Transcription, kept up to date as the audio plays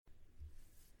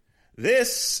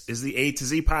This is the A to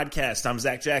Z podcast. I'm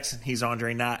Zach Jackson. He's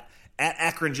Andre Knott. At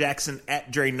Akron Jackson,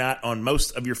 at Dre Knott on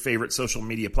most of your favorite social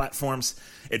media platforms,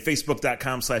 at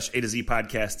facebook.com/A to Z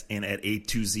podcast and at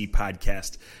A2Z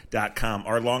podcast.com.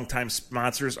 Our longtime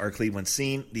sponsors are Cleveland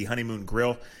Scene, the Honeymoon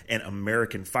Grill, and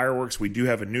American Fireworks. We do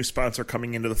have a new sponsor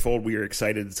coming into the fold. We are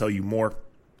excited to tell you more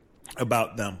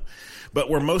about them. But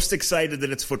we're most excited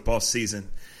that it's football season.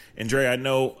 And Dre, I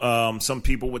know some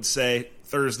people would say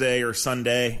Thursday or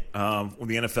Sunday when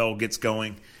the NFL gets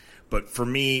going. But for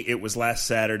me, it was last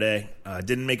Saturday.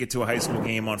 Didn't make it to a high school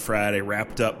game on Friday.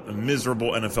 Wrapped up a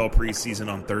miserable NFL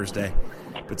preseason on Thursday.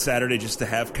 But Saturday, just to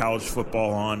have college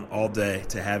football on all day,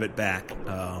 to have it back,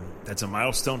 that's a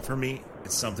milestone for me.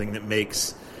 It's something that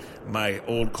makes my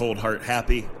old cold heart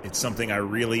happy. It's something I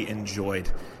really enjoyed.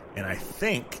 And I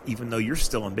think, even though you're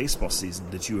still in baseball season,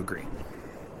 that you agree.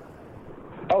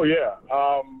 Oh, yeah.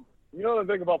 You know the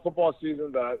thing about football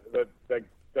season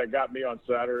that got me on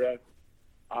Saturday?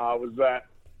 Was that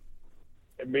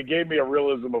it gave me a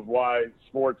realism of why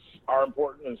sports are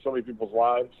important in so many people's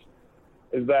lives.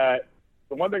 Is that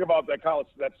the one thing about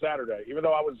that Saturday, even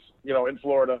though I was, in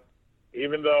Florida,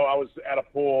 even though I was at a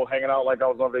pool hanging out like I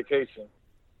was on vacation,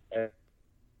 and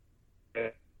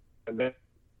then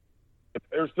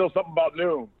there was still something about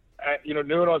noon.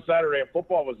 Noon on Saturday and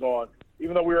football was on.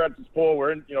 Even though we were at this pool,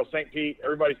 we're in, St. Pete,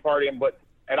 everybody's partying,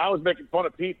 and I was making fun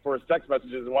of Pete for his text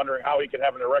messages and wondering how he could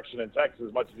have an erection in Texas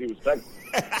as much as he was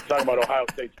texting, talking about Ohio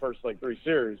State's first, 3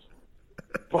 series.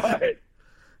 But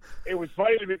it was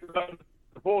funny to me because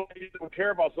the pool, he didn't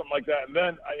care about something like that. And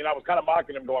then, I was kind of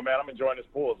mocking him, going, man, I'm enjoying this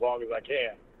pool as long as I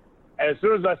can. And as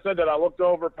soon as I said that, I looked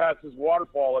over past this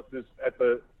waterfall at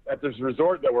this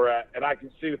resort that we're at, and I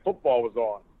could see the football was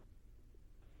on.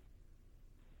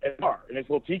 And this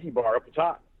little tiki bar up the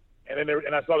top. And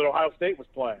I saw that Ohio State was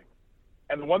playing.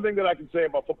 And the one thing that I can say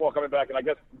about football coming back, and I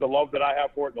guess the love that I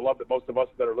have for it, and the love that most of us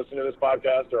that are listening to this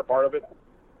podcast are a part of it,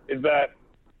 is that,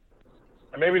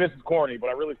 and maybe this is corny, but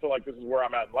I really feel like this is where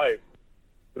I'm at in life.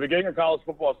 The beginning of college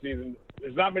football season,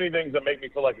 there's not many things that make me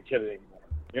feel like a kid anymore.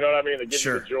 You know what I mean? That give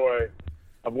me the joy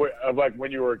of like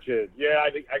when you were a kid. Yeah, I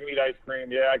can eat ice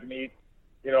cream. Yeah, I can eat,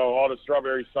 all the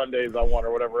strawberry sundaes I want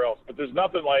or whatever else. But there's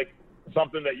nothing like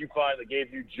something that you find that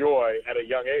gave you joy at a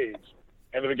young age.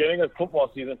 And the beginning of football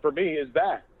season for me is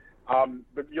that.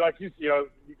 But you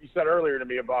said earlier to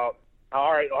me about how,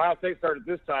 all right, Ohio State started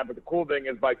this time, but the cool thing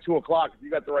is by 2 o'clock, if you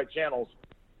got the right channels,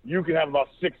 you can have about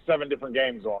 6-7 different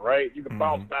games on, right? You can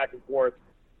bounce back and forth.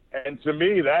 And to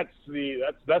me, that's the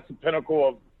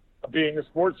pinnacle of being a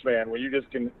sports fan, where you just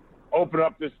can open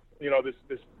up this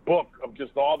book of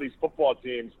just all these football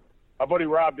teams. My buddy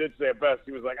Rob did say it best.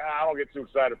 He was like, I don't get too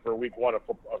excited for week 1 of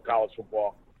college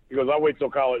football. He goes, I'll wait till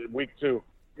week 2.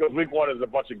 He goes, week 1 is a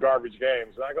bunch of garbage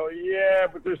games. And I go, yeah,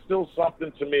 but there's still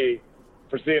something to me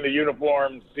for seeing the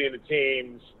uniforms, seeing the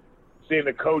teams, seeing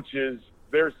the coaches.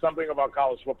 There's something about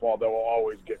college football that will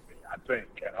always get me, I think.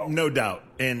 No doubt.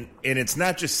 And it's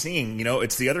not just seeing,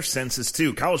 it's the other senses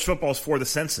too. College football is for the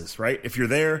senses, right? If you're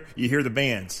there, you hear the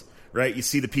bands. Right, you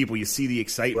see the people, you see the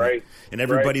excitement, and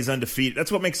everybody's undefeated. That's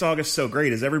what makes August so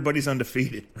great, is everybody's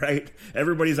undefeated, right?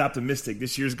 Everybody's optimistic.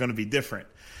 This year's going to be different.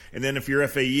 And then if you're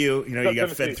FAU, you got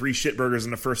fed 3 shitburgers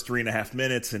in the first 3.5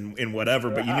 minutes and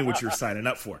whatever, but you knew what you were signing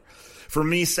up for. For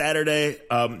me, Saturday,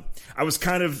 I was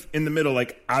kind of in the middle.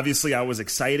 Like, obviously, I was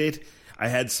excited. I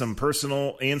had some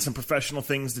personal and some professional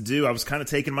things to do. I was kind of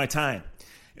taking my time.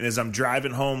 And as I'm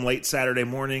driving home late Saturday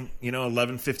morning,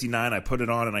 11:59, I put it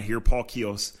on and I hear Paul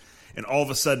Keels. And all of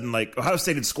a sudden, Ohio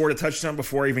State had scored a touchdown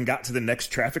before I even got to the next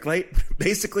traffic light,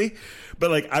 basically.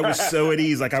 But, I was so at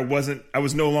ease. I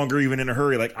was no longer even in a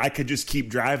hurry. I could just keep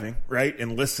driving, right,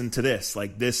 and listen to this.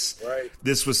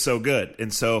 This was so good.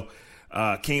 And so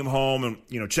came home and,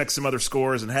 checked some other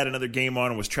scores and had another game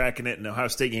on and was tracking it. And the Ohio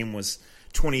State game was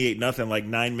 28-0,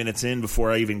 9 minutes in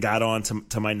before I even got on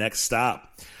to my next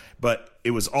stop. But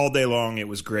it was all day long. It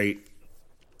was great.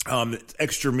 It's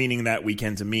extra meaning that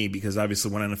weekend to me because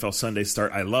obviously when NFL Sundays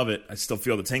start, I love it. I still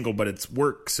feel the tingle, but it's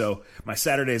work. So my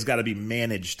Saturday's got to be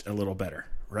managed a little better,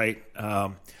 right? I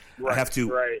have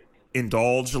to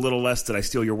indulge a little less. Did I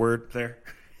steal your word there?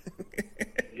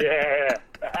 Yeah.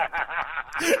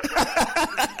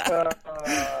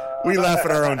 We laugh at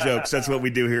our own jokes. That's what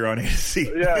we do here on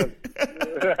AC. Yeah.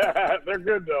 They're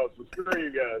good, though, so screw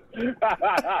you guys.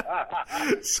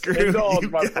 Indulge,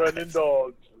 my friend,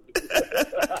 indulge.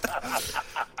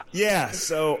 Yeah,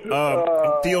 so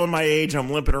I'm feeling my age. I'm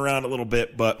limping around a little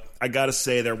bit, but I got to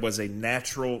say there was a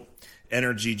natural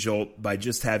energy jolt by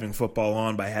just having football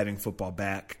on, by having football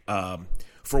back.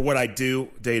 for what I do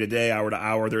day to day, hour to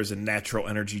hour, there's a natural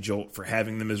energy jolt for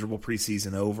having the miserable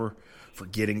preseason over, for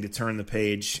getting to turn the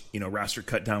page, roster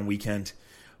cut down weekend.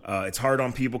 It's hard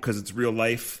on people because it's real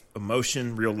life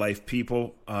emotion, real life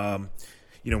people.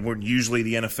 When usually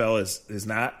the NFL is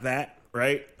not that,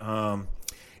 right?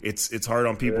 It's hard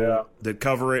on people that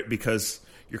cover it because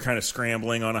you're kind of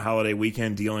scrambling on a holiday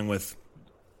weekend dealing with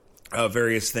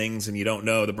various things, and you don't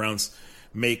know. The Browns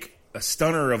make a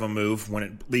stunner of a move when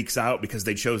it leaks out because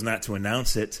they chose not to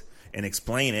announce it and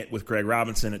explain it with Greg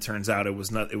Robinson. It turns out it was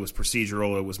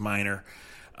procedural, it was minor.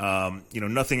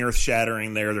 Nothing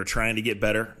earth-shattering there. They're trying to get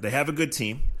better. They have a good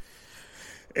team.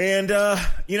 And,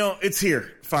 it's here,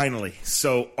 finally.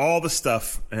 So all the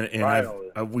stuff,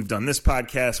 and we've done this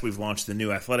podcast. We've launched the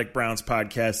new Athletic Browns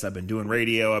podcast. I've been doing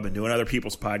radio. I've been doing other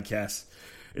people's podcasts.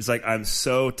 It's like I'm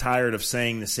so tired of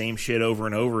saying the same shit over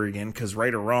and over again because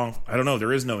right or wrong, I don't know.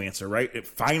 There is no answer, right?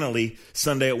 Finally,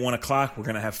 Sunday at 1 o'clock, we're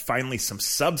going to have finally some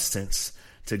substance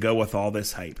to go with all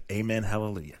this hype. Amen.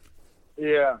 Hallelujah.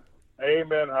 Yeah.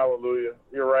 Amen. Hallelujah.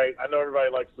 You're right. I know everybody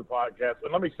likes the podcast.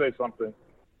 And let me say something.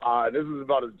 This is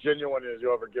about as genuine as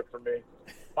you'll ever get from me.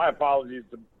 My apologies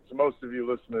to most of you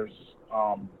listeners.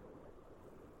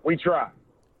 We try.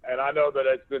 And I know that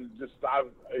it's been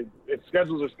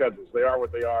schedules are schedules. They are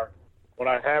what they are. When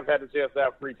I have had the chance to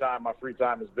have free time, my free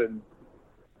time has been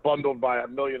bundled by a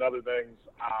million other things.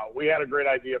 We had a great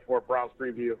idea for a Browns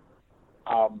preview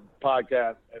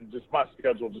podcast, and just my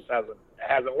schedule just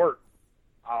hasn't worked.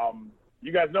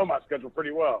 You guys know my schedule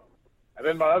pretty well. And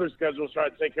then my other schedule is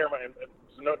trying to take care of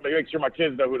make sure my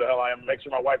kids know who the hell I am, make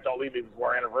sure my wife don't leave me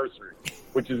before our anniversary,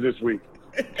 which is this week.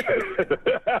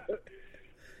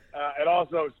 And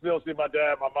also still see my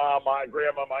dad, my mom, my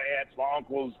grandma, my aunts, my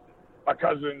uncles, my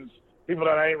cousins, people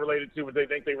that I ain't related to, but they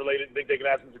think they related and think they can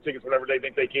ask me for tickets whenever they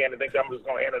think they can and think I'm just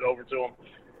going to hand it over to them.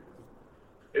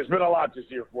 It's been a lot this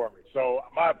year for me. So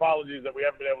my apologies that we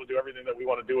haven't been able to do everything that we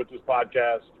want to do with this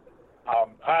podcast.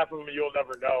 Half of them you'll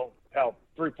never know. Hell,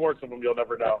 3/4 of them you'll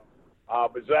never know.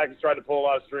 But Zach has tried to pull a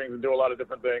lot of strings and do a lot of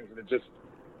different things, and it just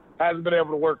hasn't been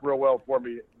able to work real well for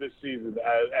me this season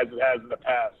as it has in the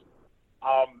past.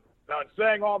 Now, in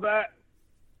saying all that,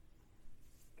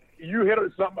 you hit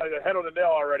something the head on the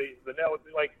nail already. The nail,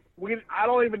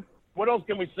 what else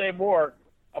can we say more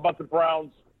about the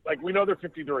Browns? Like, we know they're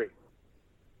 53.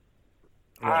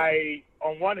 Right.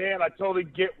 On one hand, I totally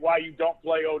get why you don't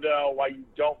play Odell, why you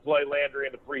don't play Landry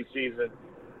in the preseason.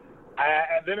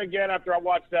 And then again, after I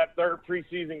watched that third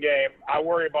preseason game, I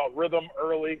worry about rhythm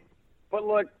early. But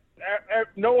look,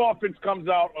 no offense comes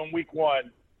out on week one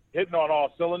hitting on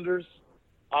all cylinders.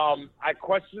 I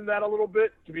question that a little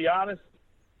bit, to be honest.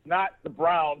 Not the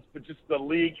Browns, but just the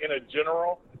league in a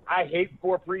general. I hate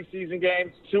 4 preseason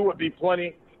games. 2 would be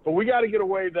plenty. But we got to get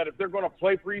away that if they're going to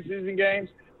play preseason games,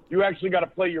 you actually got to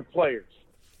play your players.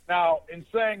 Now, in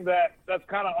saying that, that's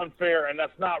kind of unfair, and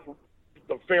that's not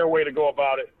the fair way to go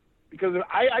about it. Because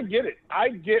I get it. I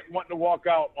get wanting to walk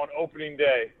out on opening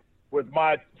day with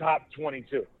my top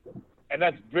 22. And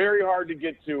that's very hard to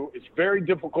get to. It's very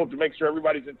difficult to make sure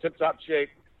everybody's in tip-top shape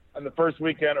on the first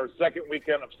weekend or second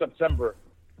weekend of September.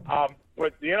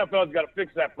 But the NFL's got to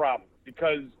fix that problem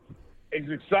because as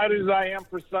excited as I am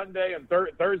for Sunday and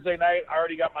Thursday night, I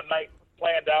already got my night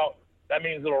planned out. That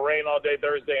means it'll rain all day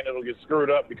Thursday and it'll get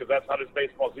screwed up because that's how this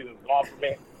baseball season's gone for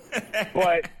me.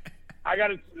 But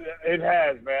it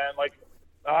has, man. Like,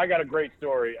 I got a great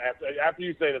story. After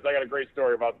you say this, I got a great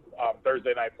story about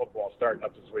Thursday night football starting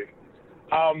up this week.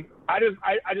 I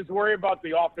just worry about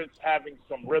the offense having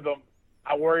some rhythm.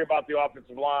 I worry about the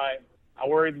offensive line. I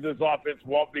worry that this offense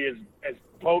won't be as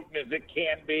potent as it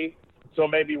can be. So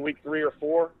maybe week 3 or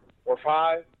 4 or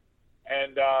 5.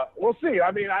 And we'll see.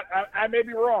 I mean, I may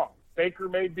be wrong. Baker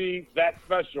may be that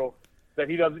special that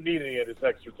he doesn't need any of this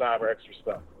extra time or extra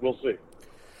stuff. We'll see.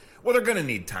 Well, they're going to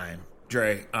need time,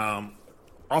 Dre.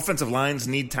 Offensive lines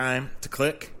need time to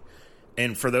click.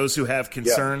 And for those who have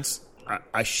concerns,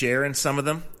 I share in some of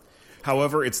them.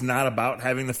 However, it's not about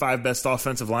having the 5 best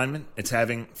offensive linemen. It's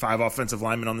having 5 offensive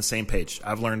linemen on the same page.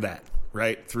 I've learned that,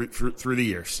 right, through the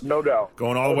years. No doubt.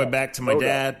 Going all the way back to my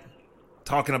dad,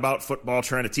 talking about football,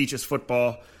 trying to teach us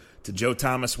football, to Joe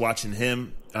Thomas, watching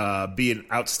him be an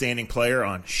outstanding player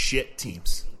on shit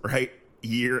teams, right,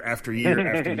 year after year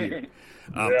after year.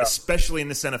 Especially in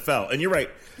this NFL. And you're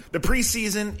right. The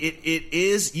preseason, it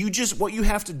is what you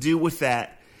have to do with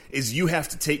that is you have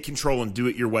to take control and do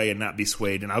it your way and not be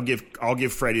swayed. And I'll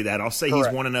give Freddie that. I'll say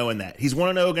Correct. He's 1-0 in that. He's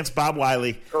 1-0 against Bob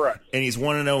Wiley. Correct. And he's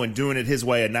 1-0 in doing it his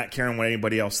way and not caring what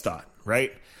anybody else thought.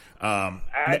 Right.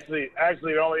 Actually,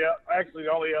 the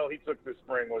only L he took this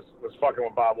spring was fucking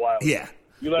with Bob Wiley. Yeah.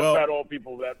 You let fat old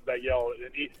people that yell.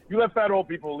 You let fat old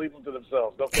people leave them to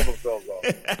themselves. Don't kill themselves off.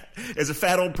 As a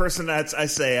fat old person, I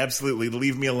say absolutely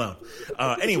leave me alone.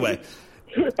 Anyway,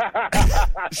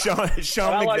 Sean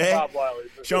McVay.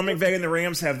 Like Sean McVay and the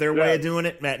Rams have their way of doing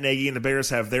it. Matt Nagy and the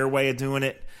Bears have their way of doing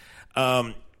it.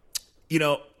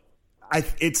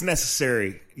 It's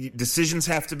necessary. Decisions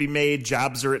have to be made.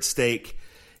 Jobs are at stake.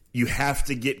 You have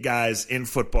to get guys in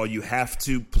football. You have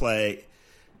to play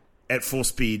at full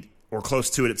speed or close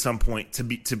to it at some point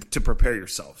to prepare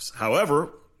yourselves.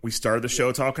 However, we started the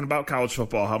show talking about college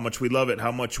football, how much we love it,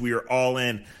 how much we are all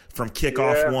in from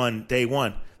kickoff day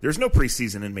one. There's no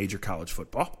preseason in major college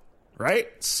football, right?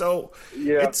 So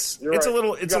it's a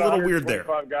little weird there.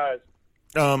 Guys.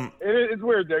 It's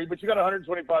weird there, but you got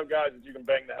 125 guys that you can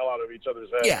bang the hell out of each other's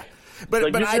heads. Yeah,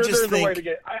 but I just think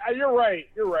you're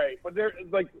right. But there,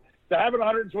 like, to having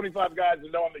 125 guys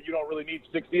and knowing that you don't really need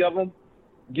 60 of them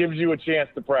gives you a chance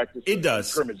to practice. It does.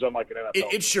 Scrimmage, unlike an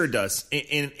NFL. It sure does.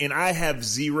 And I have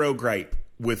zero gripe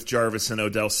with Jarvis and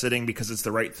Odell sitting because it's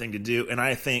the right thing to do. And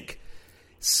I think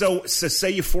so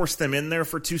say you force them in there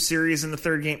for 2 series in the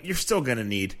third game, you're still going to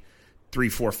need 3,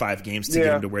 4, 5 games to get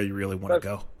them to where you really want to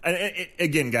go. And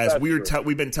again, guys,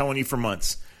 we've been telling you for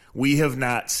months, we have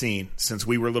not seen, since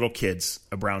we were little kids,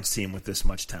 a Browns team with this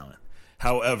much talent.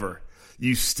 However,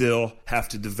 you still have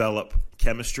to develop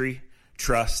chemistry,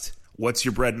 trust. What's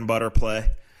your bread and butter play?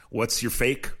 What's your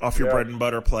fake off your bread and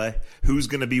butter play? Who's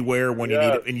going to be where when you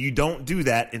need it? And you don't do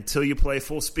that until you play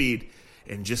full speed.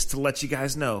 And just to let you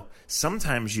guys know,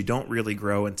 sometimes you don't really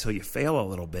grow until you fail a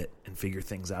little bit and figure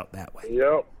things out that way.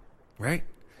 Yep. Right?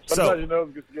 Sometimes your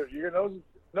nose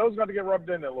is going to get rubbed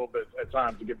in a little bit at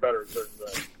times to get better at certain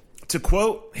things. To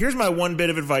quote, here's my one bit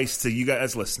of advice to you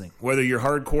guys listening. Whether you're a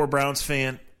hardcore Browns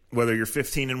fan, whether you're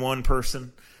 15-1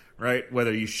 person, right?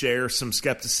 Whether you share some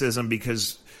skepticism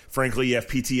because, frankly, you have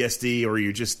PTSD or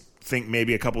you just think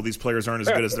maybe a couple of these players aren't as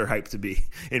good as they're hyped to be.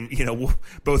 And,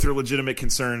 both are legitimate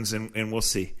concerns, and we'll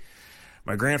see.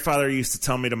 My grandfather used to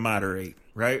tell me to moderate,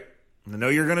 right? I know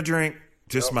you're going to drink,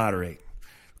 just moderate.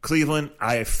 Cleveland,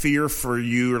 I fear for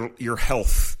your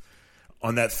health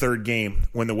on that third game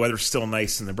when the weather's still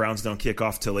nice and the Browns don't kick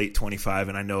off till 8:25,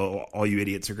 and I know all you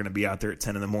idiots are going to be out there at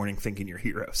 10 in the morning thinking you're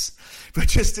heroes. But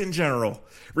just in general,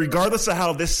 regardless of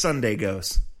how this Sunday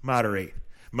goes, moderate.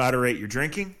 Moderate your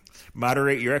drinking,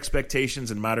 moderate your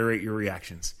expectations, and moderate your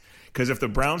reactions. Because if the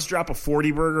Browns drop a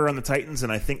 40-burger on the Titans,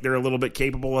 and I think they're a little bit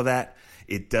capable of that,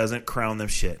 it doesn't crown them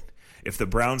shit. If the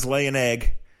Browns lay an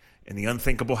egg and the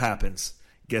unthinkable happens,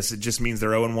 guess it just means they're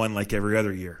 0-1 like every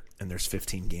other year, and there's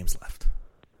 15 games left.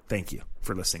 Thank you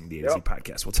for listening to the A to Z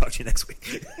Podcast. We'll talk to you next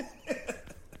week.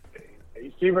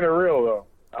 He's keeping it real, though.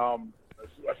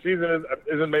 A season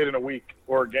isn't made in a week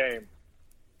or a game.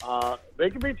 They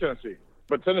can beat Tennessee,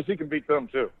 but Tennessee can beat them,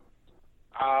 too.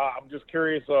 I'm just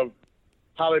curious of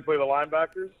how they play the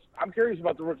linebackers. I'm curious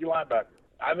about the rookie linebacker.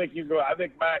 I think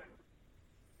Mac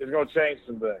is going to change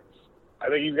some things. I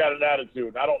think he's got an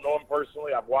attitude. I don't know him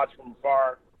personally. I've watched from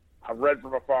afar. I've read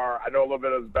from afar. I know a little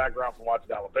bit of his background from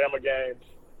watching Alabama games.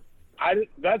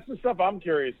 That's the stuff I'm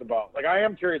curious about. Like, I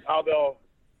am curious how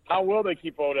will they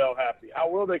keep Odell happy? How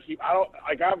will they keep?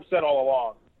 I've said all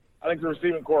along, I think the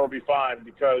receiving core will be fine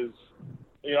because,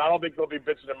 I don't think they'll be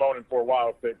bitching and moaning for a while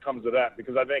if it comes to that,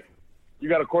 because I think you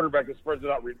got a quarterback that spreads it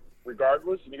out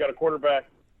regardless, and you got a quarterback,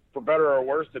 for better or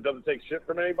worse, that doesn't take shit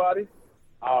from anybody,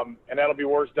 and that'll be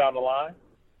worse down the line.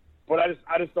 But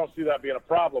I just don't see that being a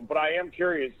problem. But I am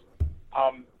curious,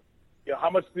 how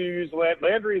much do you use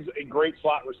Landry? Is a great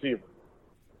slot receiver.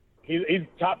 He's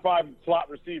top 5 slot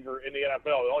receiver in the NFL.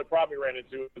 The only problem he ran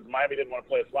into is Miami didn't want to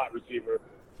play a slot receiver,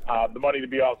 the money to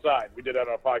be outside. We did that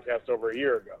on a podcast over a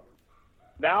year ago.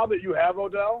 Now that you have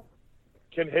Odell,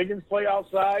 can Higgins play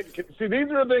outside? See,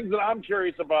 these are the things that I'm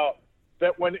curious about,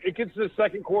 that when it gets to the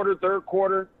second quarter, third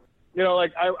quarter,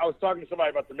 I was talking to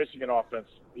somebody about the Michigan offense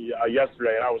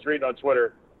yesterday, and I was reading on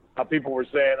Twitter how people were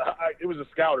saying, it was a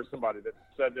scout or somebody that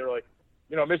said, they were like,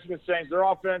 Michigan's changed their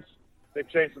offense. They've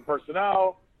changed some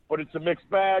personnel, but it's a mixed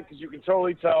bag because you can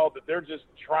totally tell that they're just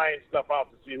trying stuff out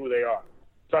to see who they are.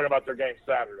 Talking about their game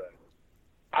Saturday.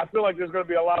 I feel like there's going to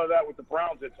be a lot of that with the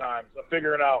Browns at times, of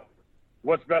figuring out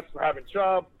what's best for having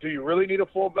Chubb. Do you really need a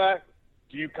fullback?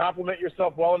 Do you complement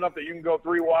yourself well enough that you can go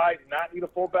 3 wide and not need a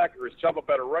fullback? Or is Chubb a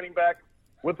better running back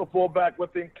with the fullback,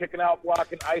 with him kicking out,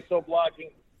 blocking, ISO blocking?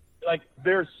 Like,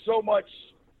 there's so much,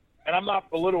 and I'm not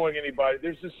belittling anybody,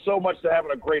 there's just so much to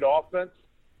having a great offense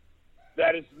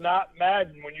that it's not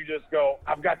Madden when you just go,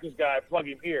 I've got this guy, plug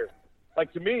him here.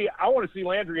 Like, to me, I want to see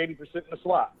Landry 80% in the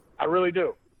slot. I really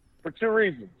do. For 2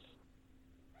 reasons.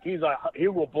 He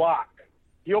will block.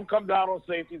 He'll come down on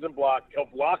safeties and block. He'll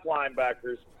block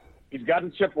linebackers. He's got a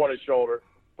chip on his shoulder,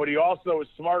 but he also is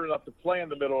smart enough to play in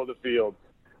the middle of the field.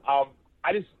 I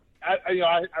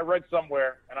read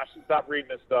somewhere, and I should stop reading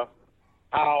this stuff,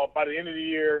 how by the end of the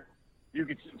year,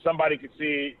 somebody could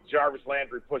see Jarvis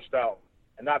Landry pushed out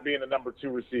and not being the number 2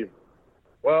 receiver.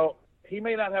 Well, he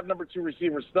may not have number 2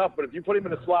 receiver stuff, but if you put him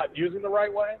in the slot using the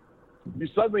right way, you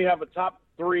suddenly have a top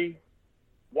 3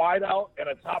 wideout and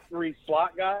a top 3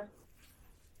 slot guy.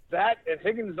 That and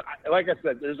Higgins, like I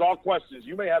said, there's all questions.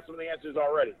 You may have some of the answers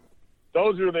already.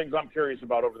 Those are the things I'm curious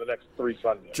about over the next 3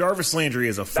 Sundays. Jarvis Landry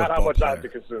is a football player. Not how much I have to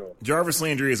consume. Jarvis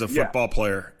Landry is a football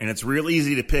player, and it's real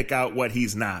easy to pick out what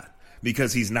he's not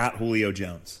because he's not Julio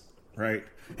Jones, right?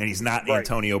 And he's not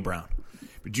Antonio Brown.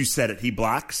 But you said it. He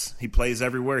blocks. He plays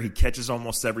everywhere. He catches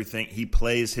almost everything. He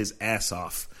plays his ass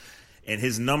off. And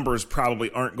his numbers probably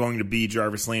aren't going to be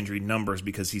Jarvis Landry numbers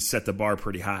because he set the bar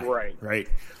pretty high, right?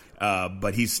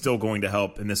 But he's still going to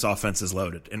help, and this offense is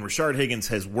loaded. And Rashard Higgins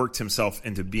has worked himself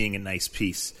into being a nice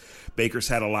piece. Baker's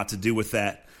had a lot to do with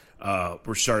that.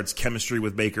 Rashard's chemistry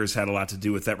with Baker's had a lot to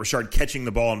do with that. Rashard catching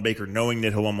the ball and Baker knowing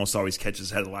that he'll almost always catch has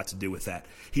had a lot to do with that.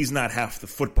 He's not half the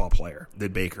football player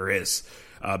that Baker is.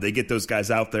 They get those guys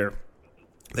out there.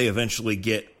 They eventually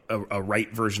get a right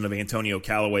version of Antonio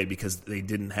Callaway because they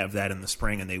didn't have that in the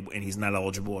spring, and he's not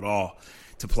eligible at all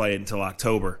to play until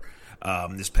October.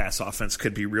 This pass offense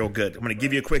could be real good. I'm going to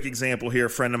give you a quick example here. A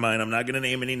friend of mine, I'm not going to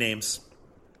name any names.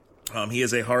 He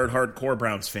is a hardcore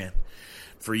Browns fan.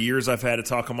 For years, I've had to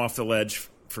talk him off the ledge.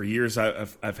 For years,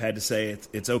 I've had to say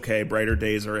it's okay. Brighter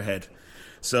days are ahead.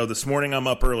 So this morning, I'm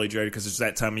up early, Jerry, because it's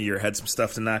that time of year. Had some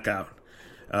stuff to knock out.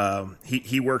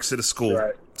 He works at a school,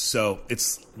 so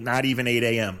it's not even 8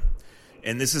 a.m.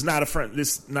 And this is not a friend.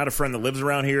 This not a friend that lives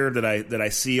around here that I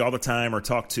see all the time or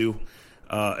talk to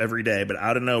every day. But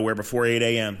out of nowhere, before 8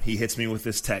 a.m., he hits me with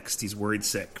this text. He's worried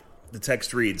sick. The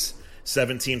text reads,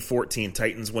 17-14,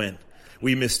 Titans win.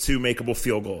 We missed 2 makeable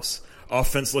field goals.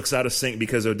 Offense looks out of sync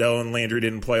because Odell and Landry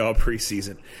didn't play all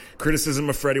preseason. Criticism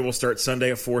of Freddie will start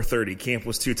Sunday at 4:30. Camp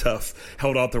was too tough.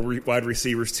 Held out the wide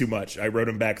receivers too much. I wrote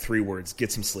him back 3 words. Get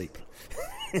some sleep.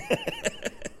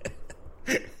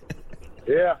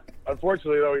 Yeah.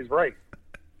 Unfortunately, though, he's right.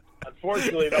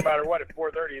 Unfortunately, no matter what, at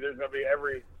 4:30, there's going to be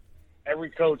every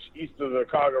coach east of the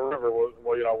Colorado River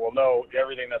will know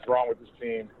everything that's wrong with this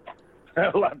team,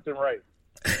 left and right.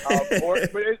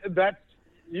 That's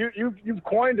you've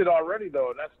coined it already,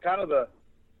 though, and that's kind of the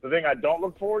thing I don't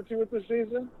look forward to with this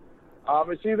season.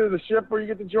 It's either the ship or you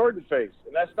get the Jordan face,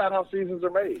 and that's not how seasons are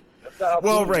made. That's not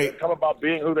how seasons come about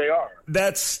being who they are.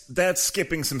 That's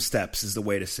skipping some steps is the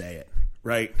way to say it,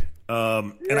 right?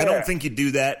 And I don't think you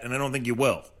do that, and I don't think you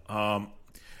will.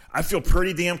 I feel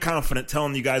pretty damn confident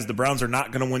telling you guys the Browns are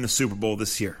not going to win the Super Bowl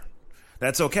this year.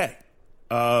 That's okay.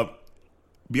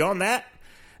 Beyond that,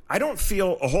 I don't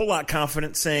feel a whole lot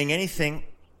confident saying anything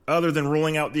other than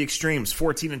ruling out the extremes.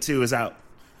 14-2 is out.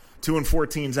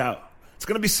 2-14 is out. It's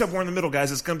going to be somewhere in the middle,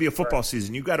 guys. It's going to be a football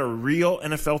season. You've got a real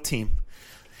NFL team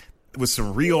with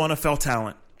some real NFL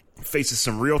talent, faces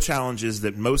some real challenges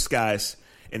that most guys,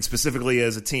 and specifically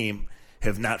as a team,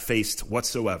 have not faced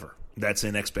whatsoever. That's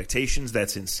in expectations.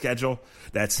 That's in schedule.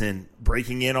 That's in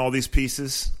breaking in all these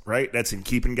pieces, right? That's in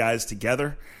keeping guys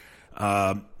together.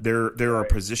 There are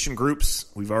position groups.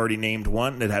 We've already named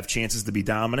one that have chances to be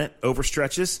dominant over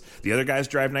stretches. The other guys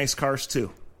drive nice cars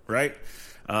too, right?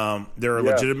 There are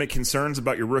legitimate concerns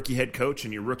about your rookie head coach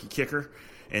and your rookie kicker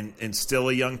and still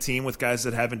a young team with guys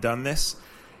that haven't done this.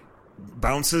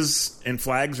 Bounces and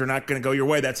flags are not going to go your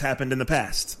way. That's happened in the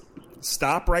past.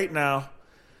 Stop right now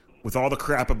with all the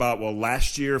crap about, well,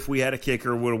 last year if we had a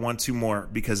kicker, we would have won 2 more.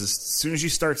 Because as soon as you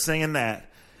start saying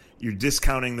that, you're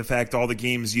discounting the fact all the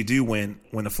games you do win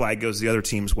when the flag goes the other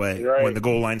team's way, when the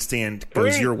goal line stand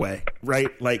goes your way,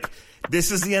 right? Like,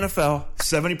 this is the NFL.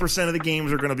 70% of the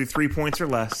games are going to be 3 points or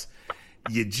less.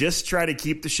 You just try to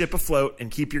keep the ship afloat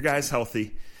and keep your guys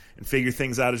healthy and figure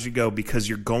things out as you go18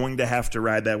 you're going to have to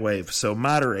ride that wave. So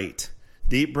moderate,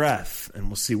 deep breath, and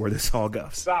we'll see where this all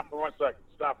goes. Stop for 1 second.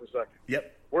 Stop for a second.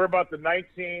 Yep. We're about the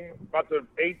 18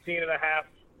 and a half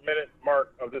minute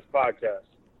mark of this podcast.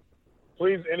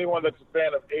 Please, anyone that's a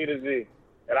fan of A to Z,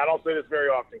 and I don't say this very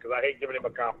often because I hate giving him a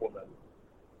compliment,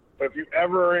 but if you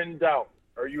ever are in doubt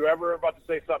or you ever about to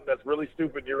say something that's really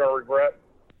stupid and you're going to regret,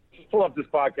 just pull up this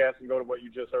podcast and go to what you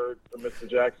just heard from Mr.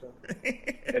 Jackson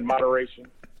in moderation.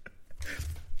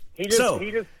 You just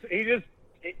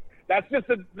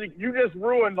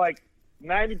ruined like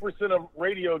 90% of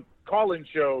radio call-in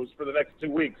shows for the next 2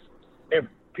 weeks if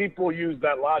people use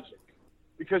that logic,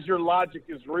 because your logic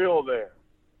is real there.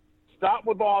 Stop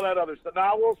with all that other stuff.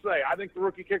 Now, I will say, I think the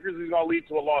rookie kickers is going to lead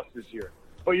to a loss this year.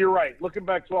 But you're right. Looking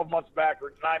back 12 months back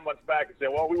or 9 months back and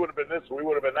saying, well, we would have been this or we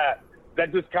would have been that,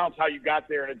 that discounts how you got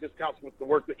there, and it discounts with the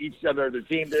work that each other, the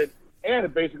team did. And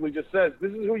it basically just says,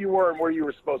 this is who you were and where you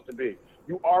were supposed to be.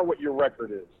 You are what your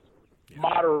record is. Yeah.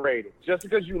 Moderate it. Just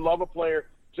because you love a player,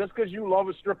 just because you love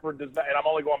a stripper does not, and I'm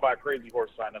only going by a crazy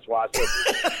horse sign, that's why I said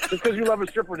this. Just because you love a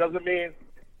stripper does not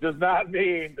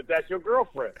mean that that's your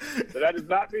girlfriend. That does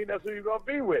not mean that's who you're going to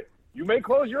be with. You may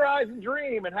close your eyes and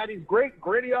dream and have these great,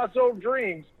 grandiose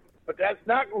dreams, but that's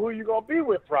not who you're going to be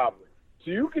with probably.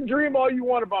 So you can dream all you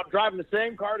want about driving the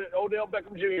same car that Odell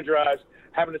Beckham Jr. drives,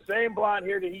 having the same blonde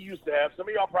hair that he used to have. Some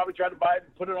of y'all probably tried to buy it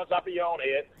and put it on top of your own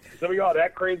head. Some of y'all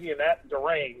that crazy and that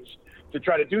deranged to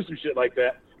try to do some shit like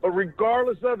that. But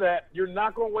regardless of that, you're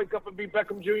not going to wake up and be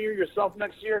Beckham Jr. yourself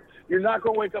next year. You're not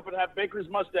going to wake up and have Baker's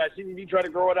mustache and you try to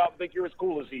grow it out and think you're as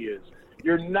cool as he is.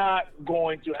 You're not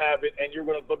going to have it, and you're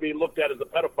going to be looked at as a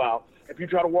pedophile if you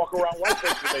try to walk around like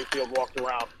Baker Mayfield walked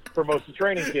around for most of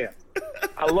training camp.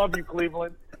 I love you,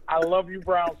 Cleveland. I love you,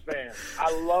 Browns fans.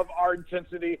 I love our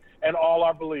intensity and all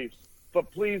our beliefs.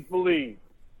 But please believe.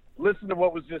 Listen to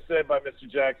what was just said by Mr.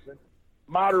 Jackson.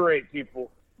 Moderate,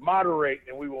 people. Moderate,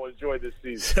 and we will enjoy this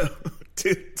season. So,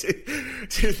 two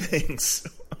things.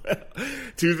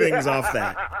 Two things off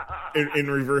that in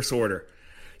reverse order.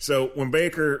 So when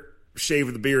Baker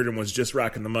shaved the beard and was just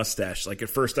rocking the mustache, like at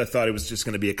first I thought it was just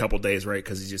going to be a couple days, right?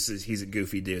 Because he's a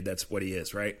goofy dude. That's what he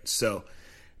is, right? So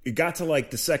it got to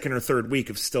like the second or third week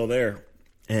of still there,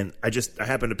 and I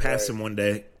happened to pass him one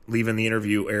day, leaving the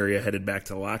interview area, headed back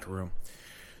to the locker room.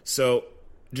 So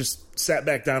just sat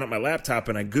back down at my laptop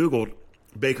and I Googled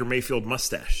Baker Mayfield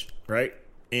mustache, right?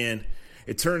 And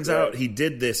it turns out he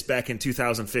did this back in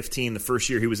 2015, the first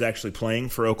year he was actually playing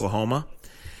for Oklahoma.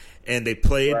 And they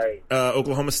played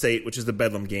Oklahoma State, which is the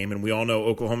Bedlam game. And we all know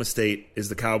Oklahoma State is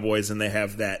the Cowboys, and they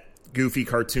have that goofy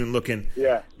cartoon-looking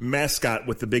mascot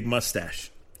with the big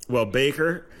mustache. Well,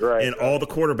 Baker and all the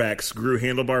quarterbacks grew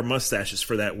handlebar mustaches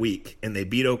for that week, and they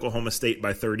beat Oklahoma State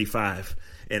by 35.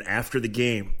 And after the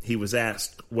game, he was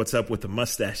asked, what's up with the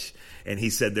mustache? And he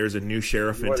said, there's a new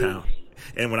sheriff in town.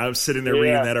 And when I was sitting there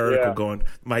reading that article going,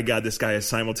 my God, this guy is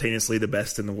simultaneously the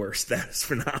best and the worst. That is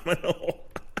phenomenal.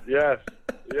 Yes.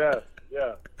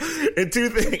 And two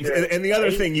things, and the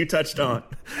other thing you touched on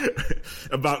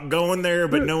about going there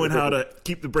but knowing how to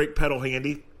keep the brake pedal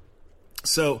handy.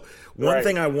 So one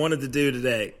thing I wanted to do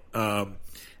today, I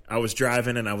was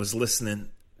driving and I was listening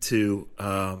to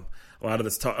a lot of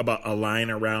this talk about a line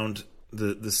around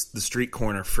the street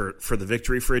corner for the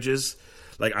Victory fridges.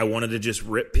 Like I wanted to just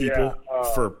rip people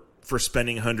for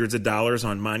spending hundreds of dollars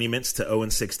on monuments to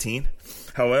 0-16.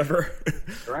 However,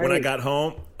 when I got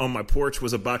home, on my porch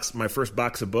was my first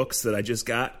box of books that I just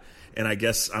got, and I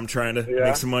guess I'm trying to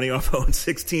make some money off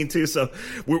 0-16 too. So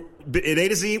we're at A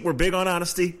to Z. We're big on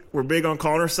honesty. We're big on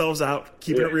calling ourselves out,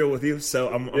 keeping it real with you.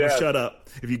 So I'm gonna shut up.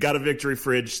 If you got a Victory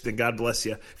fridge, then God bless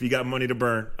you. If you got money to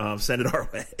burn, send it our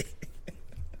way.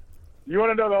 You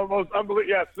want to know the most unbelievable?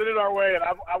 Yeah, send it our way, and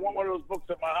I want one of those books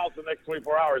at my house in the next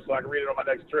 24 hours so I can read it on my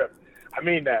next trip. I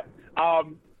mean that.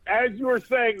 As you were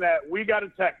saying that, we got a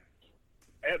text.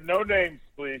 And no names,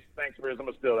 please. Thanks, Riz. I'm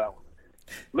going to steal that one.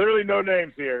 Literally no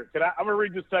names here. I'm going to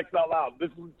read this text out loud.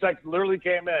 This text literally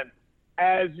came in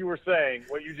as you were saying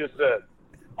what you just said.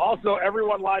 Also,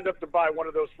 everyone lined up to buy one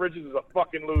of those fridges is a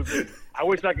fucking loser. I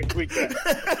wish I could tweak that.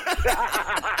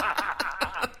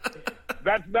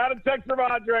 That's not a text from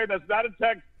Andre. That's not a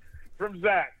text from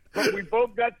Zach. But we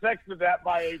both got texted that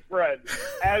by a friend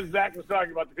as Zach was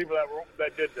talking about the people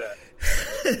that did that.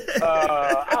 This is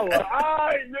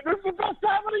the best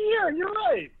time of the year. You're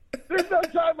right. There's no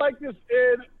time like this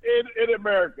in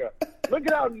America. Look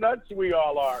at how nuts we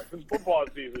all are since football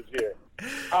season's here.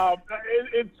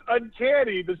 It's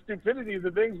uncanny, the stupidity of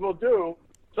the things we'll do.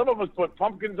 Some of us put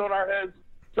pumpkins on our heads.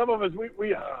 Some of us,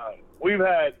 we've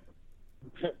had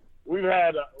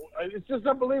it's just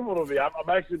unbelievable to me. I'm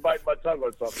actually biting my tongue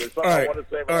on something. All right, I want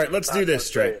to say. All right, let's do this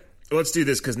straight. Let's do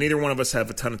this because neither one of us have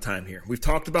a ton of time here. We've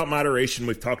talked about moderation.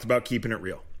 We've talked about keeping it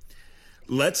real.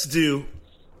 Let's do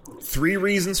 3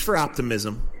 reasons for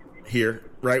optimism here,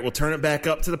 right? We'll turn it back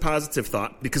up to the positive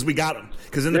thought because we got them.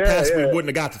 Because in the past, we wouldn't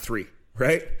have got to 3,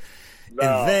 right? No.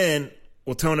 And then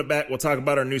we'll tone it back. We'll talk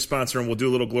about our new sponsor, and we'll do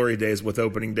a little glory days with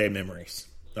opening day memories,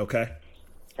 okay?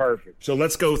 Perfect. So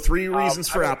let's go 3 reasons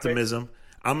for optimism.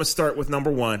 I'm going to start with number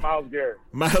 1. Myles Garrett.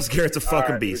 Myles Garrett's a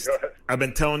fucking beast. I've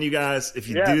been telling you guys, if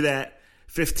you do that,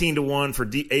 15-1 for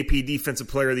AP Defensive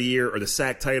Player of the Year or the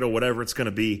sack title, whatever it's going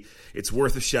to be, it's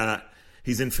worth a shot.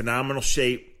 He's in phenomenal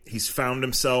shape. He's found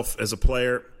himself as a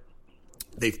player.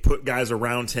 They've put guys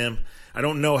around him. I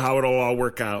don't know how it'll all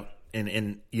work out,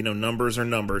 and numbers are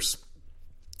numbers.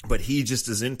 but he just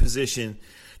is in position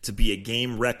to be a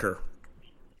game wrecker.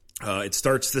 It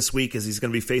starts this week as he's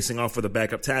going to be facing off with a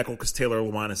backup tackle because Taylor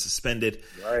Lewan is suspended.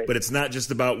 Right. But it's not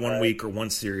just about 1 week or one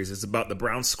series. It's about the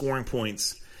Browns scoring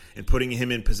points and putting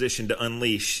him in position to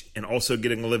unleash, and also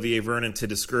getting Olivier Vernon to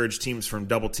discourage teams from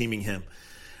double-teaming him.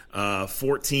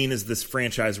 14 is this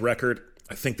franchise record.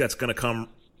 I think that's going to come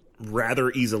rather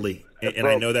easily. And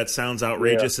I know that sounds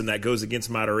outrageous and that goes against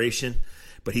moderation,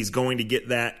 but he's going to get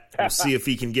that. We'll see if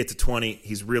he can get to 20.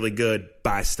 He's really good.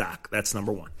 Buy stock. That's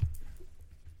number one.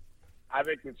 I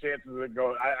think the chances of it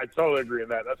going, I totally agree on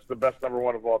that. That's the best number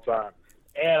one of all time.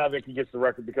 And I think he gets the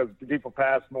record because people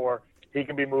pass more. He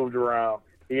can be moved around.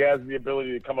 He has the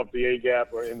ability to come up the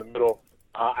A-gap or in the middle.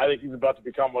 I think he's about to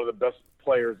become one of the best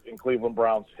players in Cleveland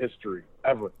Browns history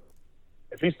ever.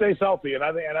 If he stays healthy, and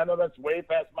I know that's way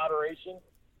past moderation,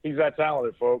 he's that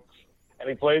talented, folks. And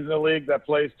he plays in a league that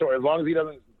plays to, as long as he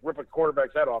doesn't rip a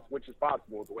quarterback's head off, which is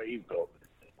possible with the way he's built,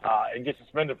 and gets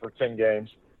suspended for 10 games.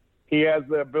 He has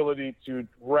the ability to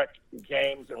wreck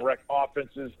games and wreck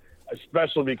offenses,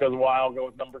 especially because I'll go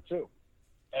with number 2.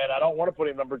 And I don't want to put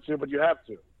him number 2, but you have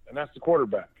to, and that's the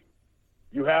quarterback.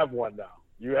 You have one now.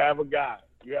 You have a guy.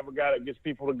 You have a guy that gets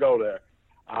people to go there.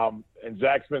 And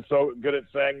Zach's been so good at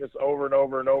saying this over and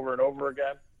over and over and over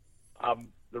again.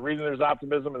 The reason there's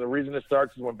optimism and the reason it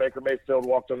starts is when Baker Mayfield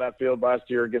walked on that field last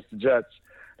year against the Jets,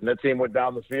 and that team went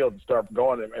down the field and started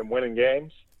going and winning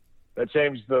games. That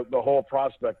changed the whole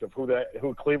prospect of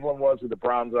who Cleveland was, who the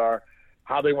Browns are,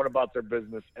 how they went about their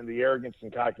business, and the arrogance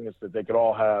and cockiness that they could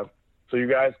all have. So you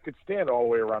guys could stand all the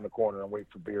way around the corner and wait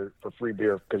for free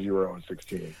beer because you were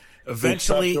 0-16.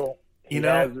 Eventually,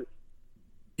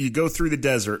 you go through the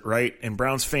desert, right? And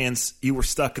Browns fans, you were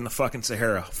stuck in the fucking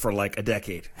Sahara for like a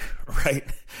decade, right?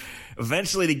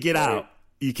 Eventually, to get out,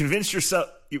 you convince yourself.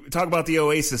 You talk about the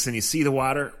oasis and you see the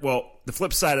water. Well, the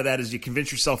flip side of that is you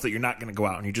convince yourself that you're not going to go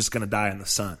out and you're just going to die in the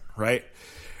sun, right?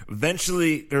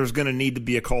 Eventually, there's going to need to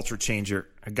be a culture changer,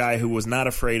 a guy who was not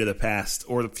afraid of the past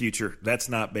or the future. That's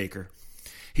not Baker.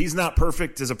 He's not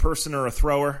perfect as a person or a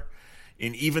thrower.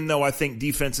 And even though I think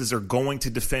defenses are going to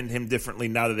defend him differently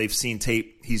now that they've seen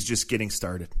tape, he's just getting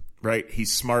started, right?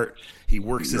 He's smart. He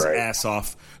works his ass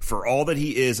off. For all that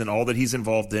he is and all that he's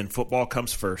involved in, football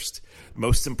comes first.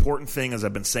 Most important thing, as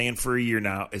I've been saying for a year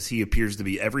now, is he appears to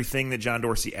be everything that John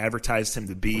Dorsey advertised him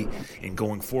to be. And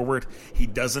going forward, he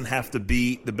doesn't have to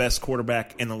be the best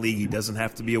quarterback in the league. He doesn't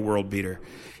have to be a world beater.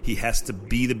 He has to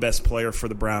be the best player for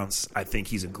the Browns. I think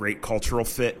he's a great cultural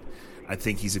fit. I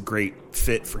think he's a great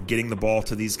fit for getting the ball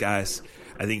to these guys.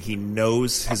 I think he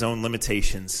knows his own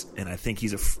limitations, and I think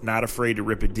he's not afraid to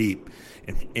rip it deep.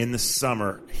 And in the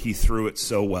summer, he threw it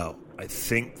so well. I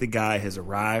think the guy has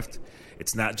arrived.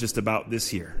 It's not just about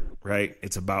this year, right?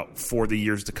 It's about for the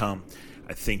years to come.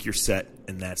 I think you're set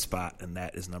in that spot, and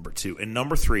that is number 2. And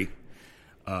number 3,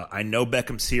 I know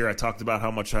Beckham's here. I talked about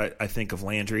how much I think of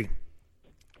Landry.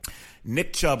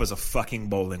 Nick Chubb is a fucking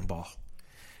bowling ball.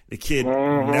 The kid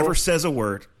never says a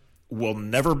word, will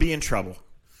never be in trouble.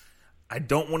 I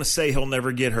don't want to say he'll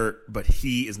never get hurt, but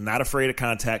he is not afraid of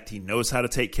contact. He knows how to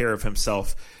take care of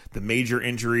himself. The major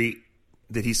injury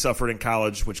that he suffered in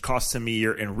college, which cost him a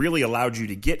year and really allowed you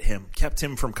to get him, kept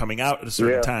him from coming out at a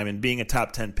certain time and being a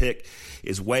top 10 pick,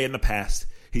 is way in the past.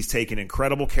 He's taken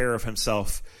incredible care of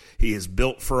himself. He is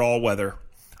built for all weather.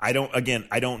 I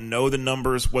don't know the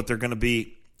numbers, what they're going to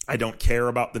be. I don't care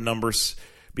about the numbers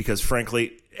because,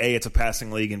 frankly, A, it's a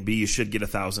passing league, and B, you should get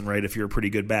 1,000, right, if you're a pretty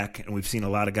good back, and we've seen a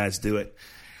lot of guys do it.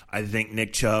 I think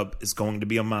Nick Chubb is going to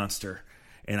be a monster,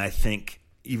 and I think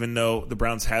even though the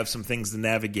Browns have some things to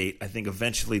navigate, I think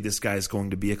eventually this guy is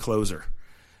going to be a closer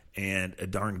and a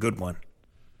darn good one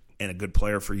and a good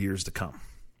player for years to come.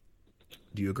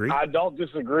 Do you agree? I don't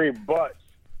disagree, but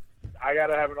I got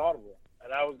to have an audible.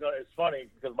 And it's funny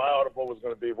because my audible was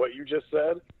going to be what you just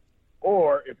said,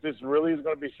 or if this really is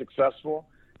going to be successful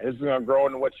and this is going to grow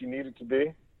into what you need it to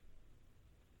be,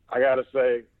 I got to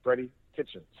say Freddie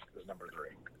Kitchens is number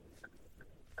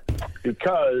 3.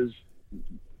 Because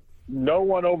no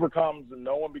one overcomes and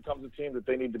no one becomes a team that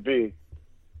they need to be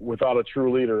without a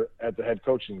true leader at the head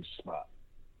coaching spot.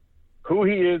 Who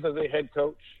he is as a head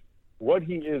coach, what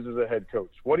he is as a head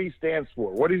coach, what he stands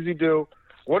for, what does he do?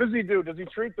 What does he do? Does he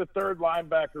treat the third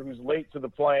linebacker who's late to the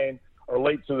plane or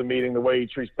late to the meeting the way he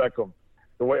treats Beckham,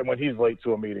 the way when he's late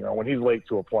to a meeting or when he's late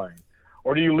to a plane?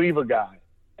 Or do you leave a guy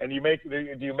and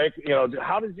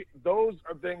those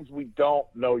are things we don't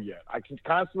know yet. I can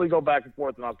constantly go back and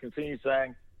forth, and I'll continue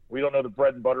saying we don't know the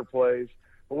bread and butter plays,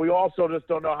 but we also just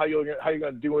don't know how you're going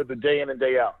to do it the day in and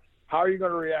day out. How are you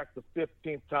going to react the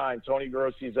 15th time Tony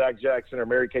Grossi, Zach Jackson, or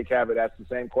Mary Kay Cabot ask the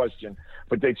same question,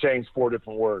 but they change 4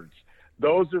 different words?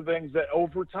 Those are things that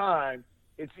over time,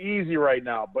 it's easy right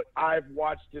now, but I've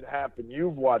watched it happen.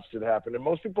 You've watched it happen. And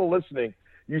most people listening,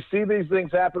 you see these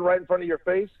things happen right in front of your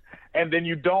face, and then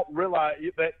you don't realize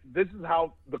that this is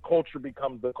how the culture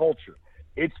becomes the culture.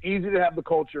 It's easy to have the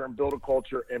culture and build a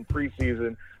culture in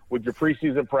preseason with your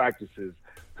preseason practices.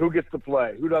 Who gets to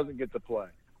play? Who doesn't get to play?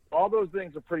 All those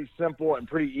things are pretty simple and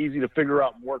pretty easy to figure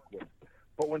out and work with.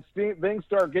 But when things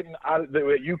start getting out of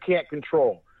the, you can't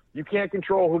control. You can't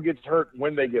control who gets hurt,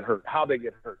 when they get hurt, how they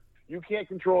get hurt. You can't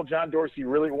control John Dorsey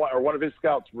or one of his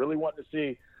scouts really wanting to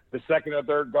see the second or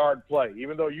third guard play.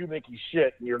 Even though you think he's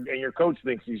shit and your coach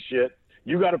thinks he's shit,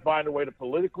 you got to find a way to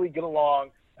politically get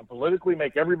along and politically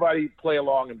make everybody play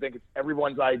along and think it's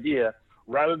everyone's idea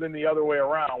rather than the other way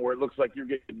around where it looks like you're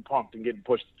getting pumped and getting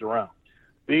pushed around.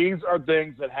 These are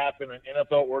things that happen in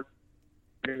NFL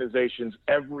organizations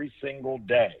every single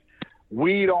day.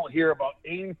 We don't hear about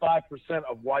 85%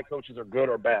 of why coaches are good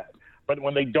or bad. But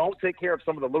when they don't take care of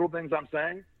some of the little things I'm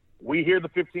saying, we hear the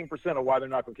 15% of why they're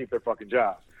not going to keep their fucking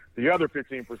jobs. The other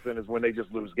 15% is when they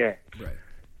just lose games. Right.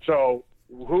 So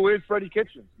who is Freddie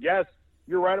Kitchens? Yes,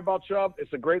 you're right about Chubb.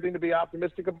 It's a great thing to be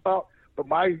optimistic about. But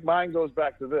my mind goes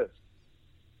back to this.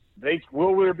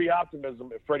 Will there be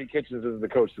optimism if Freddie Kitchens is the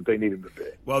coach that they need him to be?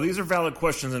 Well, these are valid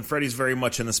questions, and Freddie's very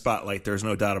much in the spotlight. There's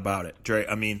no doubt about it. Dre,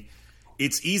 I mean,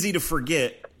 it's easy to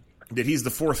forget that he's the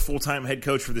fourth full-time head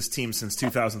coach for this team since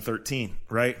 2013,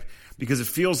 right? Because it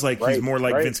feels like he's more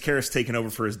like Vince Karras taking over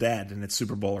for his dad, and it's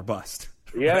Super Bowl or bust.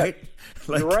 Yeah, right?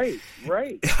 Like,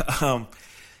 right.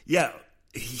 Yeah,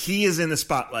 he is in the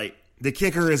spotlight. The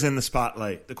kicker is in the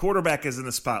spotlight. The quarterback is in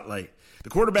the spotlight. The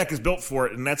quarterback is built for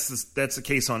it, and that's the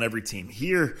case on every team.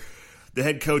 Here, the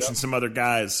head coach and some other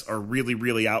guys are really,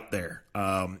 really out there.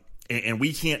 And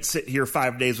we can't sit here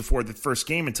 5 days before the first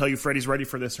game and tell you Freddie's ready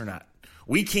for this or not.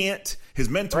 We can't. His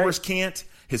mentors can't.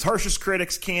 His harshest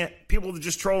critics can't. People that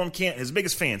just troll him can't. His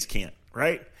biggest fans can't,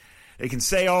 right? They can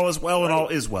say all is well and all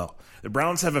is well. The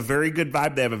Browns have a very good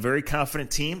vibe. They have a very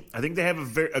confident team. I think they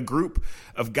have a group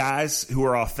of guys who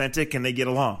are authentic and they get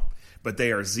along. But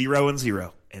they are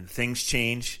 0-0, and things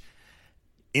change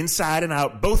inside and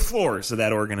out, both floors of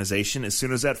that organization as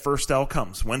soon as that first L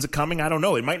comes. When's it coming? I don't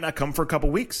know. It might not come for a couple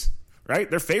weeks, right?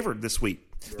 They're favored this week.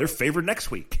 Right. They're favored next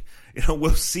week.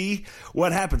 We'll see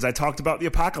what happens. I talked about the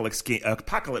apocalypse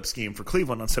game for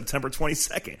Cleveland on September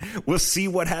 22nd. We'll see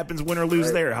what happens, win or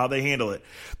lose there, how they handle it.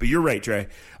 But you're right, Dre.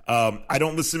 I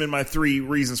don't list him in my 3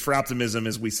 reasons for optimism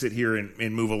as we sit here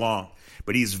and move along.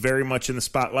 But he's very much in the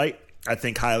spotlight. I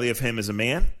think highly of him as a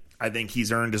man. I think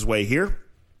he's earned his way here.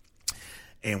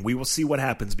 And we will see what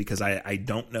happens because I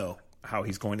don't know how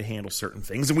he's going to handle certain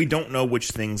things. And we don't know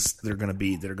which things they're going to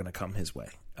be that are going to come his way.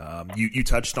 You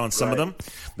touched on some of them.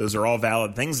 Those are all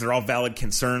valid things. They're all valid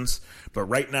concerns. But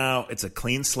right now, it's a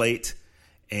clean slate.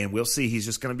 And we'll see.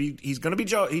 He's going to be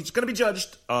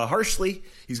judged harshly.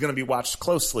 He's going to be watched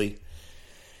closely.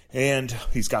 And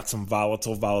he's got some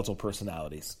volatile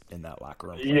personalities in that locker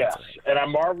room. Yes, and I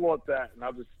marvel at that. And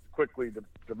I'll just quickly,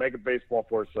 to make it baseball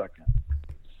for a second.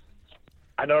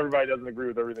 I know everybody doesn't agree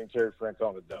with everything Terry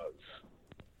Francona does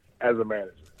as a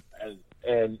manager.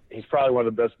 And he's probably one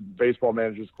of the best baseball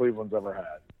managers Cleveland's ever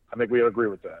had. I think we would agree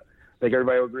with that. I think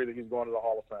everybody would agree that he's going to the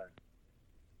Hall of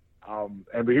Fame.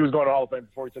 But he was going to the Hall of Fame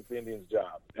before he took the Indians'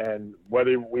 job. And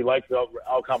whether we like the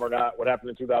outcome or not, what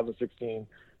happened in 2016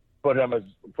 put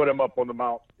him up on the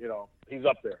mount. He's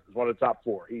up there. He's one of the top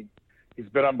 4. He's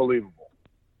been unbelievable.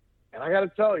 And I got to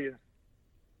tell you,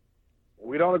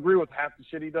 we don't agree with half the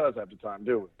shit he does half the time,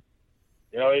 do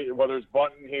we? Whether it's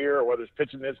bunting here or whether it's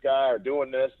pitching this guy or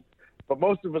doing this. But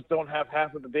most of us don't have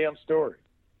half of the damn story.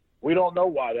 We don't know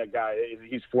why that guy,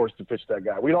 he's forced to pitch that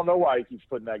guy. We don't know why he keeps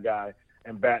putting that guy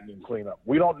in batting and cleanup.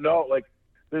 We don't know.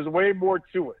 There's way more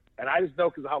to it. And I just know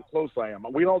because of how close I am.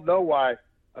 We don't know why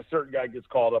a certain guy gets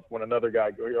called up when another guy,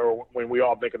 or when we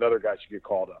all think another guy should get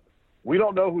called up. We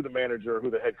don't know who the manager or who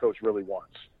the head coach really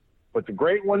wants. But the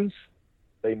great ones,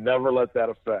 they never let that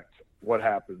affect what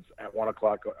happens at 1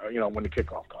 o'clock, when the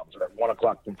kickoff comes, or at 1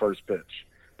 o'clock from first pitch.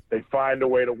 They find a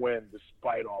way to win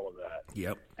despite all of that.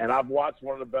 Yep. And I've watched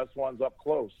one of the best ones up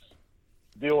close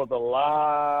deal with a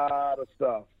lot of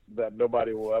stuff that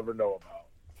nobody will ever know about.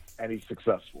 And he's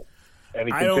successful. And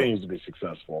he continues to be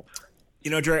successful.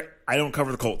 Dre, I don't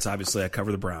cover the Colts, obviously. I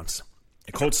cover the Browns.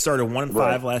 The Colts started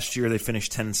 1-5 last year. They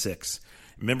finished 10-6.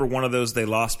 Remember one of those they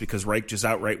lost because Reich just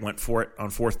outright went for it on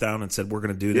 4th down and said, we're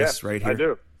going to do this right here? I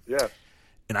do, yes.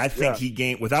 And I think he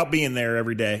gained, without being there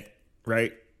every day,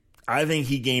 right, I think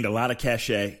he gained a lot of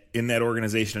cachet in that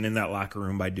organization and in that locker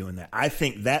room by doing that. I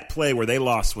think that play where they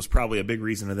lost was probably a big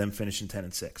reason of them finishing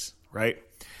 10-6, right?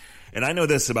 And I know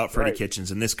this about Freddie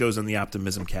Kitchens, and this goes in the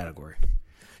optimism category.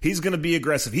 He's going to be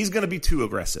aggressive. He's going to be too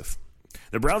aggressive.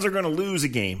 The Browns are going to lose a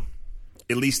game,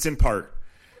 at least in part,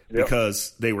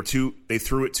 because they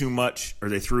threw it too much, or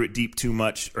they threw it deep too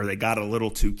much, or they got a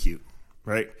little too cute,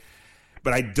 right?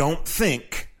 But I don't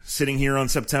think, sitting here on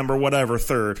September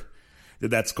 3rd, that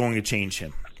that's going to change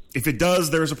him. If it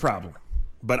does, there's a problem.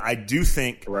 But I do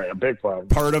think a big problem.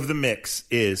 Part of the mix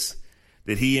is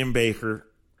that he and Baker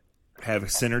have a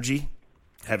synergy,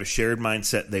 have a shared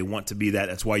mindset. They want to be that.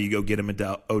 That's why you go get him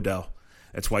Odell.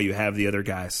 That's why you have the other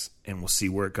guys, and we'll see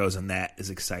where it goes, and that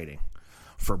is exciting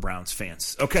for Browns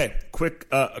fans. Okay, quick,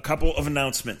 a couple of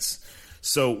announcements.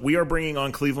 So we are bringing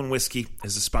on Cleveland Whiskey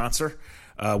as a sponsor.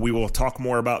 We will talk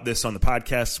more about this on the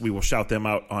podcast. We will shout them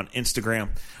out on Instagram.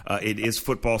 It is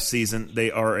football season.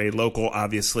 They are a local,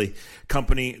 obviously,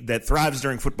 company that thrives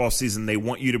during football season. They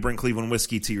want you to bring Cleveland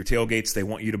Whiskey to your tailgates. They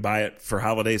want you to buy it for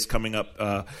holidays coming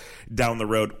up down the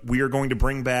road. We are going to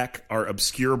bring back our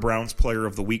Obscure Browns Player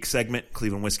of the Week segment.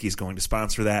 Cleveland Whiskey is going to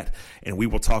sponsor that, and we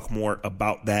will talk more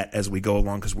about that as we go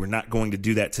along, because we're not going to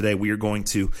do that today. We are going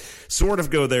to sort of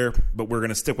go there, but we're going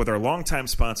to stick with our longtime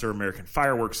sponsor, American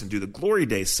Fireworks, and do the Glory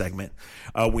Days segment.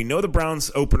 We know the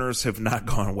Browns openers have not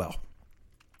gone well.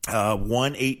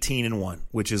 1-18-1,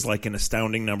 which is like an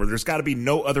astounding number. There's got to be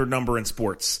no other number in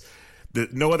sports,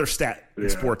 no other stat in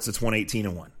sports that's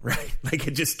 1-18-1, right? Like,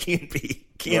 it just can't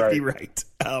be right.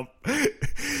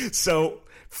 So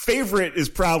favorite is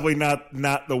probably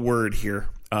not the word here.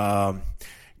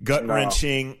 Gut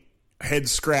wrenching, head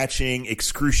scratching,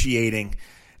 excruciating.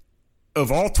 Of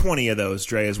all 20 of those,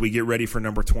 Dre, as we get ready for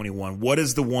number 21, what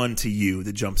is the one to you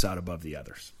that jumps out above the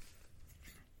others?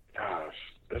 Gosh,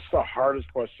 it's the hardest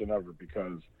question ever,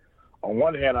 because on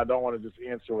one hand, I don't want to just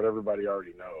answer what everybody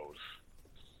already knows.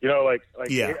 You know,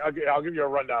 I'll give you a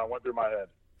rundown. It went through my head.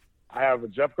 I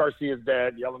have Jeff Garcia's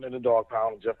dad yelling in the dog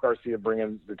pound, and Jeff Garcia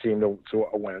bringing the team to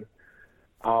a win.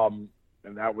 And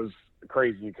that was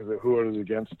crazy because of who it was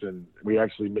against, and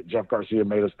Jeff Garcia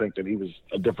made us think that he was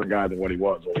a different guy than what he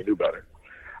was when we knew better.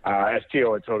 As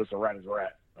Tio had told us, a rat is a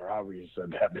rat, or however you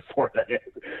said that before that.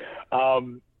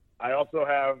 I also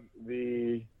have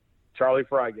the Charlie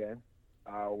Fry game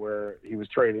where he was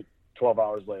traded 12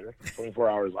 hours later, 24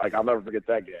 hours. I'll never forget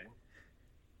that game.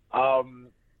 I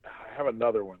have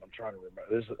another one. I'm trying to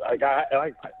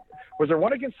remember. Was there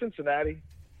one against Cincinnati?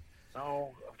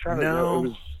 No, I'm trying to remember. It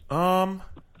was,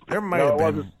 there might have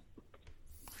been.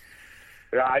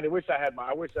 Yeah, I wish I had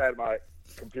my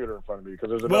computer in front of me, because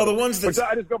there's another. Well, the ones that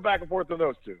I just go back and forth on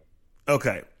those two.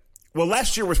 Okay. Well,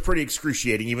 last year was pretty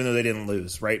excruciating, even though they didn't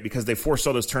lose, right? Because they forced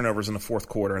all those turnovers in the fourth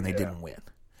quarter and they didn't win.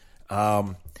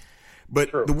 But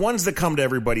True. The ones that come to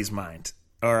everybody's mind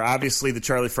are obviously the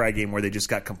Charlie Fry game, where they just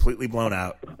got completely blown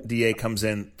out. DA comes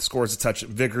in, scores a touch.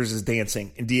 Vickers is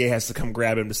dancing, and DA has to come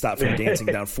grab him to stop from dancing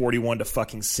down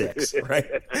 41-6, right?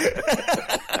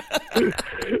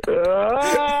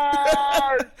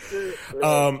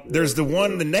 There's the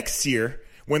one the next year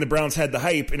when the Browns had the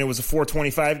hype, and it was a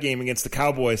 425 game against the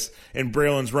Cowboys, and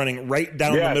Braylon's running right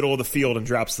down the middle of the field and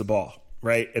drops the ball,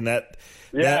 right? And that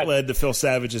led to Phil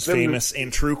Savage's famous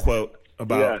and true quote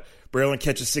about Braylon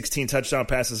catches 16 touchdown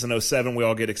passes in 2007. We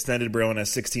all get extended. Braylon has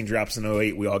 16 drops in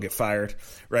 2008. We all get fired,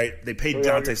 right? They paid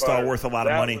Dante Stallworth a lot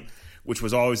of money, which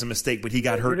was always a mistake, but he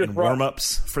got hurt in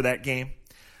warm-ups for that game.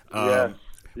 Part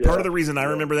of the reason I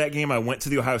remember that game, I went to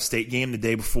the Ohio State game the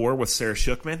day before with Sarah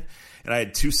Shookman, and I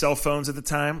had two cell phones at the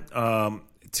time,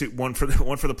 one for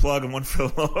the plug and one for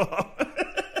the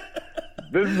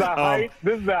This is the height.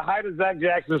 This is the height of Zach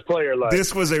Jackson's player life.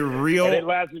 This was a real. And it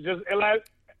lasted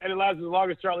as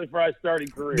long as Charlie Fry's starting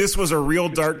career. This was a real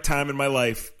dark time in my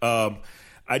life.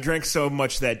 I drank so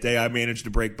much that day, I managed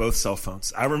to break both cell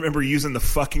phones. I remember using the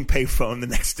fucking payphone the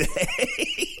next day.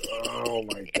 Oh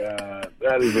my god,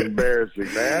 that is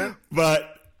embarrassing, man. But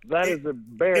that is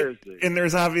embarrassing. And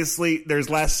there's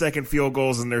last second field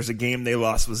goals, and there's a game they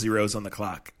lost with zeros on the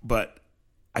clock. But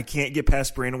I can't get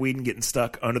past Brandon Weeden getting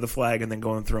stuck under the flag and then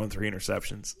going and throwing 3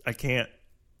 interceptions. I can't.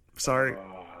 Sorry.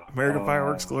 American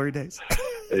Fireworks, glory days.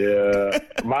 Yeah.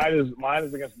 Mine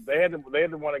is against, they had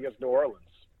the one against New Orleans.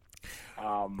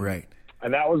 Right.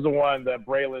 And that was the one that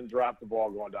Braylon dropped the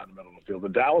ball going down the middle of the field. The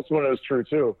Dallas one was true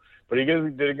too, but he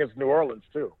did against New Orleans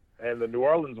too. And the New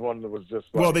Orleans one was just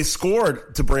like, well, they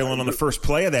scored to Braylon on the first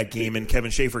play of that game, and Kevin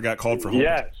Schaefer got called for holding.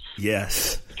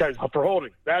 Yes. For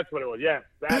holding. That's what it was. Yes,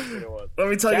 that's what it was. Let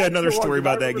me tell you another story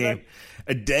about that game.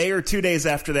 A day or 2 days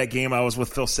after that game, I was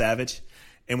with Phil Savage,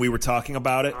 and we were talking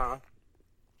about it.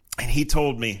 And he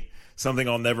told me something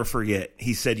I'll never forget.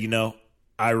 He said,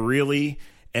 I really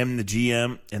am the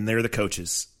GM, and they're the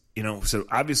coaches. so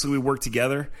obviously we work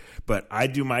together, but I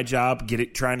do my job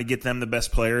trying to get them the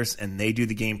best players, and they do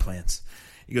the game plans.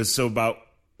 He goes,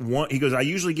 I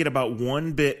usually get about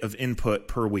one bit of input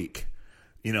per week,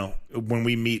 when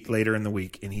we meet later in the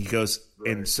week. And he goes,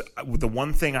 right. And so the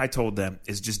one thing I told them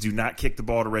is just do not kick the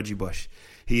ball to Reggie Bush.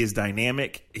 He is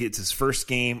dynamic. It's his first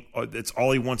game. It's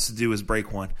all he wants to do is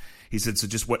break one. He said, so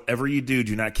just whatever you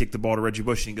do not kick the ball to Reggie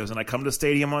Bush. And he goes, and I come to the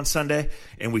stadium on Sunday,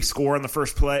 and we score on the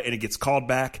first play, and it gets called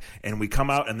back, and we come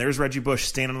out, and there's Reggie Bush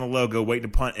standing on the logo waiting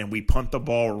to punt, and we punt the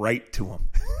ball right to him.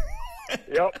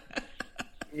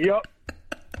 Yep.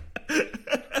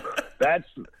 That's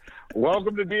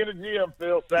welcome to being a GM,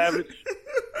 Phil Savage.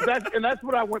 That's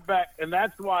what I went back, and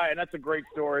that's a great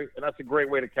story, and that's a great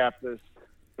way to cap this.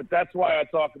 But that's why I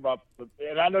talk about,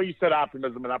 and I know you said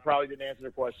optimism, and I probably didn't answer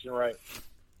the question right.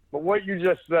 But what you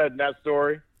just said in that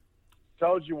story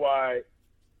tells you why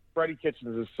Freddie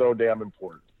Kitchens is so damn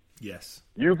important. Yes.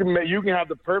 You can have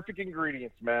the perfect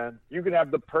ingredients, man. You can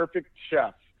have the perfect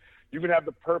chef. You can have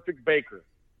the perfect baker.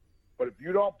 But if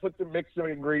you don't put the mix of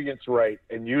ingredients right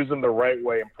and use them the right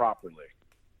way and properly,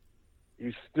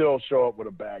 you still show up with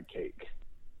a bad cake.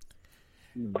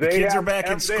 The kids are back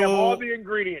in school. They have all the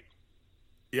ingredients.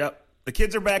 Yep. The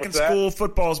kids are back in school.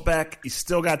 Football's back. You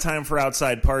still got time for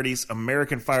outside parties.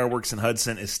 American Fireworks in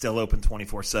Hudson is still open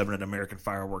 24/7 at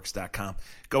AmericanFireworks.com.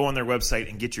 Go on their website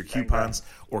and get your coupons,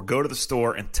 or go to the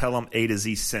store and tell them A to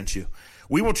Z sent you.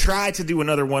 We will try to do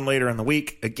another one later in the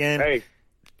week. Again, hey,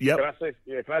 yep. Can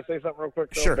I say something real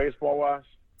quick, though, sure. baseball-wise?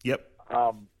 Yep.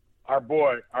 Our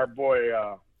boy,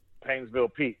 Painesville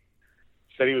Pete,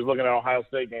 said he was looking at Ohio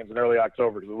State games in early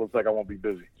October because it looks like I won't be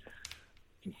busy.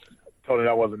 Told him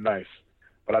that wasn't nice,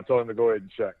 but I told him to go ahead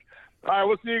and check. All right,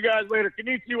 we'll see you guys later.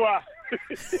 Konnichiwa.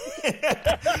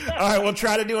 All right, we'll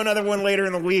try to do another one later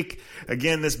in the week.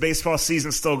 Again, this baseball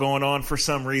season's still going on for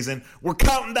some reason. We're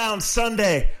counting down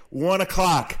Sunday, 1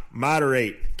 o'clock.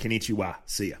 Moderate. Konnichiwa.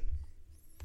 See ya.